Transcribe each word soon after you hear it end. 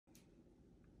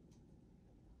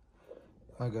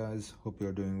Hi guys, hope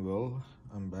you're doing well.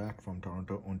 I'm back from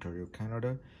Toronto, Ontario,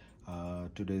 Canada.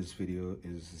 Today's video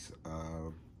is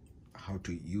how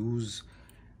to use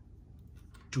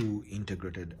two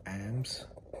integrated amps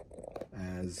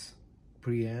as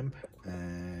preamp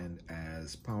and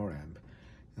as power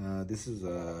amp. This is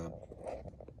a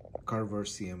Carver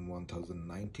CM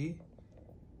 1090.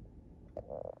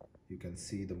 You can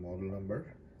see the model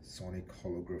number, sonic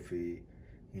holography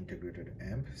integrated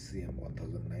amp CM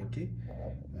 1090,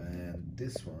 and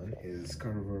this one is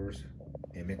Carver's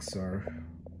MXR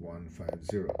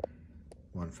 150.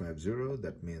 150,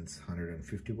 that means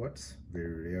 150 watts,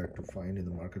 very rare to find in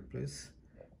the marketplace.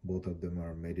 Both of them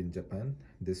are made in Japan.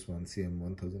 This one CM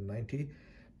 1090,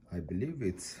 I believe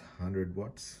it's 100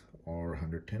 watts or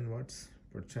 110 watts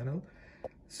per channel.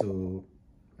 So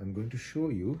I'm going to show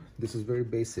you, this is very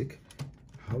basic,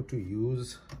 how to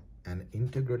use an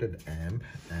integrated amp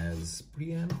as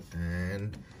preamp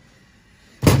and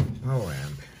power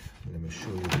amp. Let me show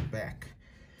you the back.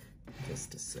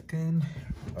 Just a second.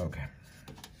 Okay.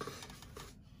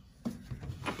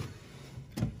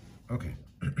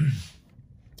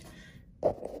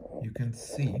 You can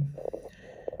see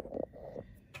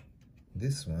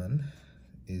this one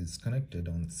is connected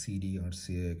on CD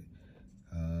RCA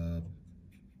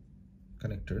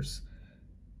connectors,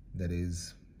 that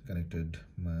is connected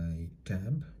my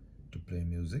tab to play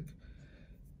music.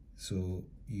 So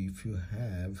if you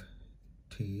have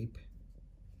tape,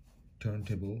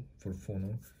 turntable for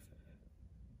phono,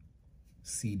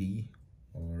 CD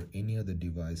or any other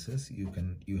devices, you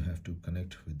have to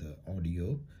connect with the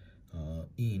audio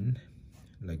in,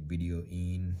 like video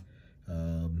in,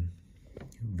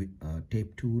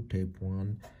 tape 2, tape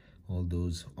 1, all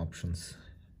those options.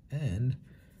 And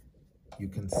you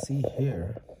can see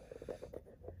here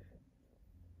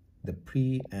the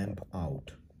preamp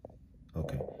out.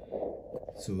 Okay,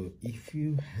 so if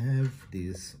you have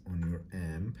this on your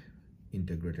amp,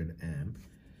 integrated amp,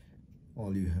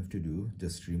 all you have to do,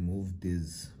 just remove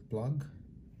this plug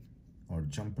or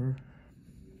jumper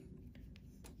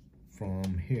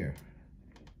from here,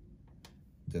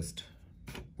 just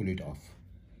pull it off.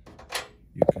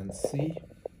 You can see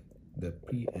the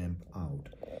preamp out.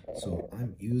 So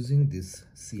I'm using this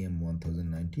CM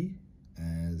 1090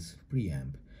 as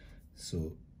preamp.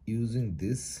 So using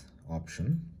this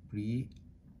option, preamp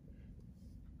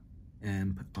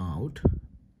out,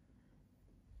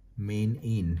 main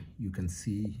in, you can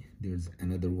see there's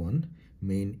another one,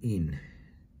 main in.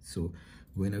 So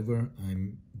whenever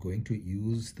I'm going to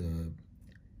use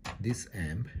this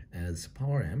amp as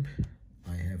power amp,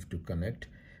 I have to connect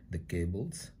the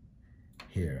cables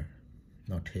here,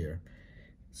 not here.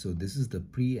 So this is the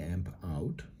preamp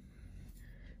out.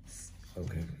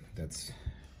 Okay, that's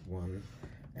one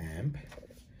amp.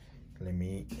 Let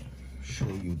me show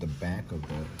you the back of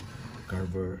the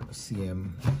Carver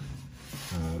CM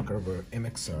Carver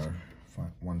MXR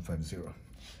 150.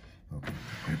 Okay,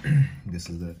 this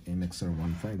is the MXR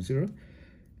 150.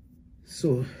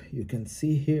 So you can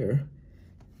see here,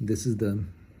 this is the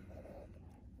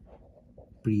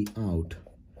pre-out,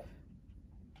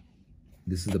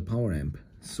 this is the power amp.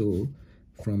 So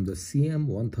from the CM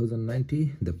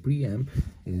 1090, the preamp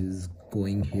is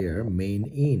going here, main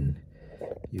in.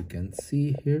 You can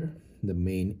see here the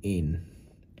main in.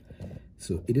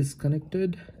 So it is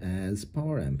connected as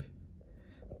power amp.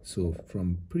 So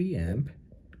from preamp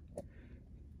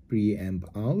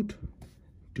out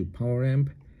to power amp,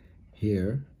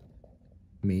 here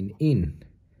main in.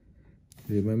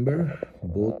 Remember,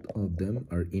 both of them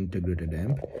are integrated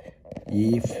amp.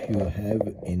 If you have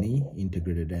any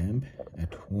integrated amp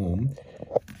at home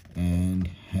and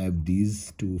have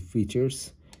these two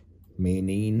features, main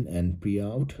in and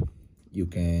pre-out, you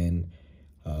can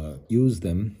use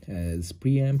them as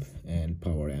preamp and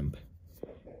power amp.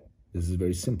 This is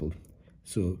very simple.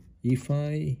 So if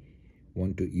I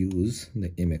want to use the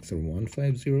MXR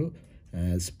 150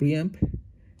 as preamp,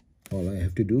 all I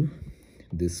have to do,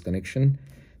 this connection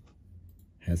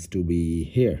has to be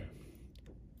here.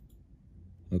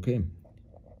 Okay,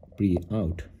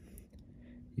 pre-out.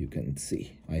 You can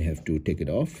see I have to take it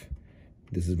off.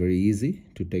 This is very easy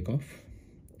to take off.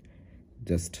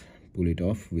 Just pull it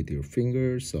off with your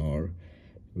fingers or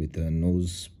with a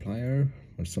nose plier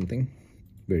or something.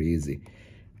 Very easy.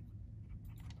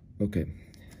 Okay,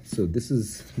 so this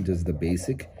is just the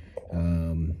basic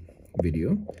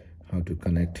video, how to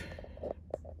connect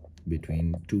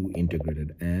between two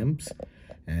integrated amps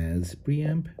as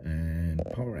preamp and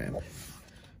power amp.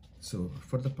 So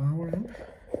for the power amp,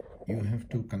 you have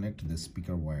to connect the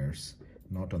speaker wires,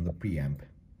 not on the preamp.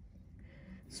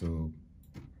 So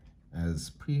as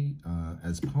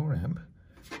power amp,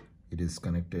 It is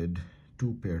connected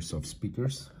 2 pairs of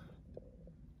speakers,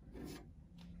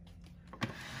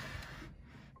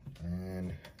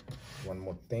 and one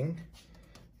more thing,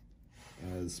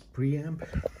 as preamp,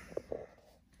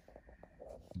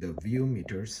 the view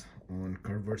meters on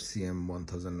Carver CM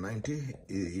 1090,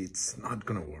 it's not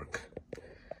gonna work.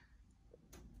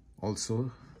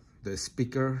 Also, the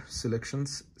speaker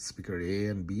selections, speaker A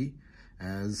and B,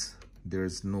 as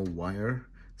there's no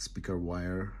speaker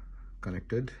wire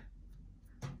connected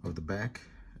of the back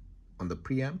on the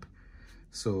preamp,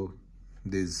 so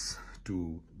these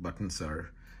 2 buttons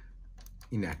are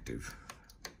inactive.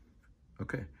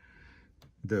 Okay,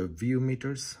 the view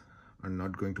meters are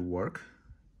not going to work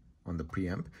on the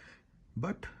preamp,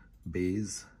 but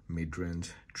bass,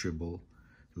 mid-range, treble,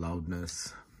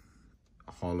 loudness,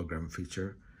 hologram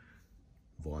feature,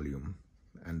 volume,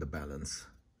 and the balance,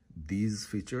 these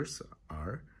features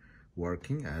are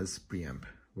working as preamp.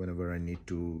 Whenever I need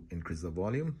to increase the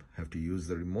volume, I have to use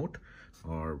the remote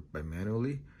or by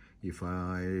manually. If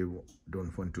I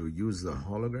don't want to use the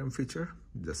hologram feature,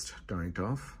 just turn it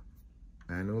off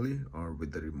manually or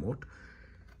with the remote.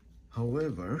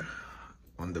 However,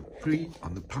 on the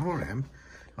power amp,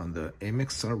 on the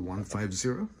MXR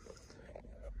 150,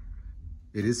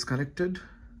 it is connected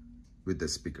with the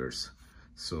speakers.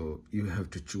 So you have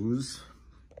to choose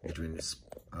between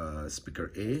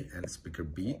speaker A and speaker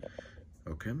B.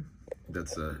 Okay,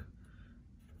 that's a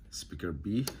speaker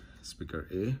B, speaker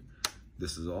A,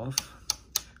 this is off,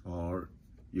 or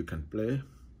you can play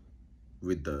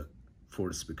with the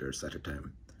 4 speakers at a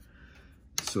time.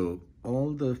 So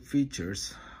all the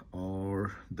features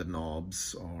or the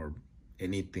knobs or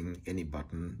anything, any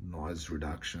button, noise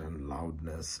reduction,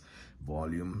 loudness,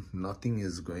 volume, nothing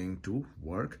is going to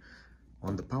work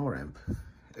on the power amp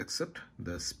except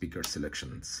the speaker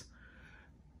selections.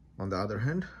 On the other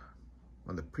hand,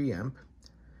 on the preamp,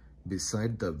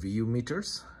 beside the VU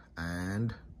meters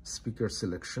and speaker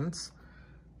selections,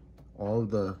 all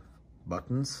the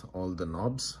buttons, all the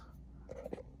knobs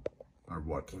are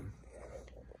working.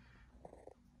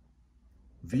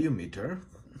 VU meter,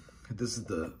 this is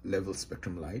the level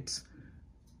spectrum lights.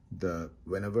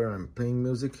 Whenever I'm playing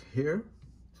music here,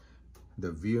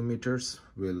 the VU meters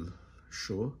will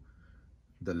show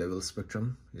the level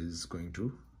spectrum is going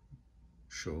to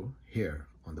show here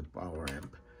on the power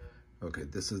amp. Okay,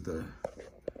 this is the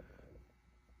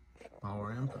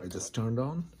power amp I just turned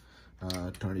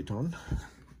it on,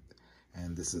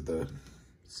 and this is the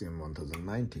CM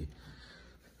 1090.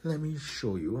 Let me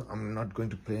show you. I'm not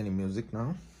going to play any music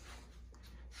now,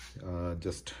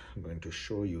 just going to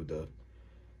show you the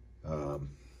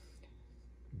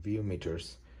VU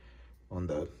meters on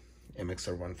the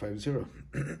MXR 150.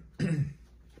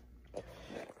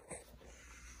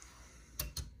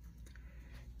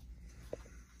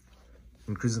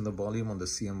 Increasing the volume on the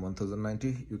CM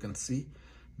 1090, you can see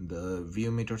the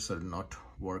VU meters are not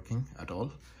working at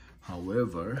all.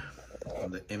 However,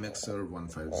 on the MXR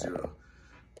 150,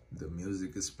 the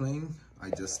music is playing. I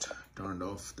just turned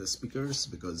off the speakers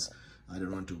because I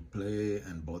don't want to play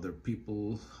and bother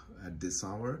people at this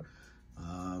hour.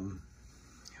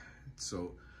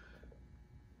 So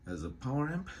as a power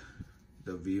amp,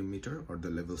 the VU meter or the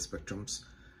level spectrums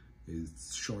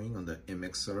is showing on the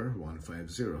MXR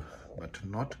 150, but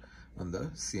not on the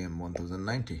CM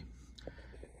 1090.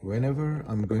 Whenever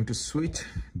I'm going to switch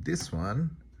this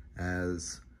one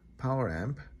as power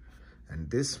amp and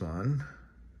this one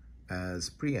as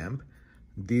preamp,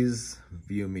 these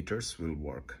VU meters will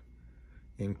work,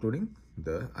 including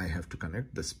I have to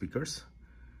connect the speakers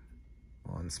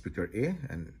on speaker A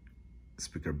and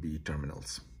speaker B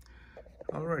terminals.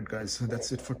 Alright guys, so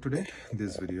that's it for today.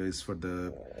 This video is for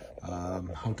the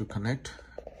how to connect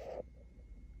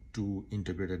 2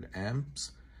 integrated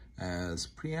amps as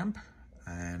preamp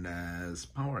and as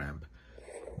power amp.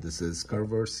 This is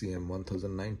Carver CM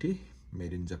 1090,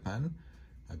 made in Japan.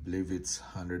 I believe it's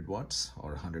 100 watts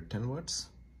or 110 watts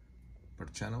per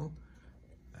channel,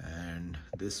 and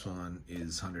this one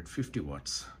is 150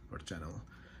 watts per channel.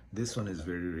 This one is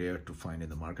very rare to find in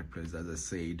the marketplace. As I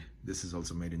said, this is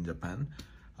also made in Japan.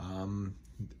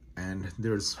 And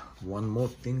there's one more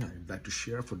thing I'd like to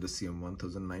share for the CM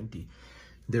 1090.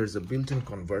 There's a built-in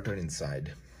converter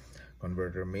inside.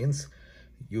 Converter means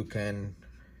you can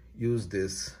use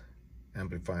this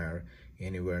amplifier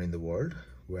anywhere in the world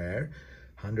where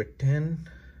 110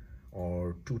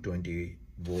 or 220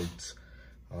 volts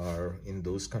are in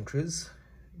those countries,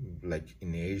 like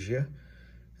in Asia,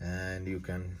 and you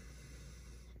can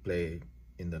play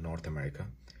in the North America.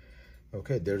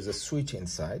 Okay, there's a switch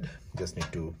inside. Just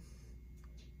need to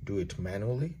do it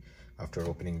manually after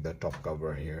opening the top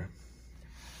cover here.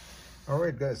 All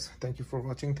right, guys, thank you for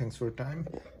watching. Thanks for your time.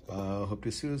 Hope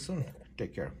to see you soon.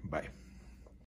 Take care. Bye.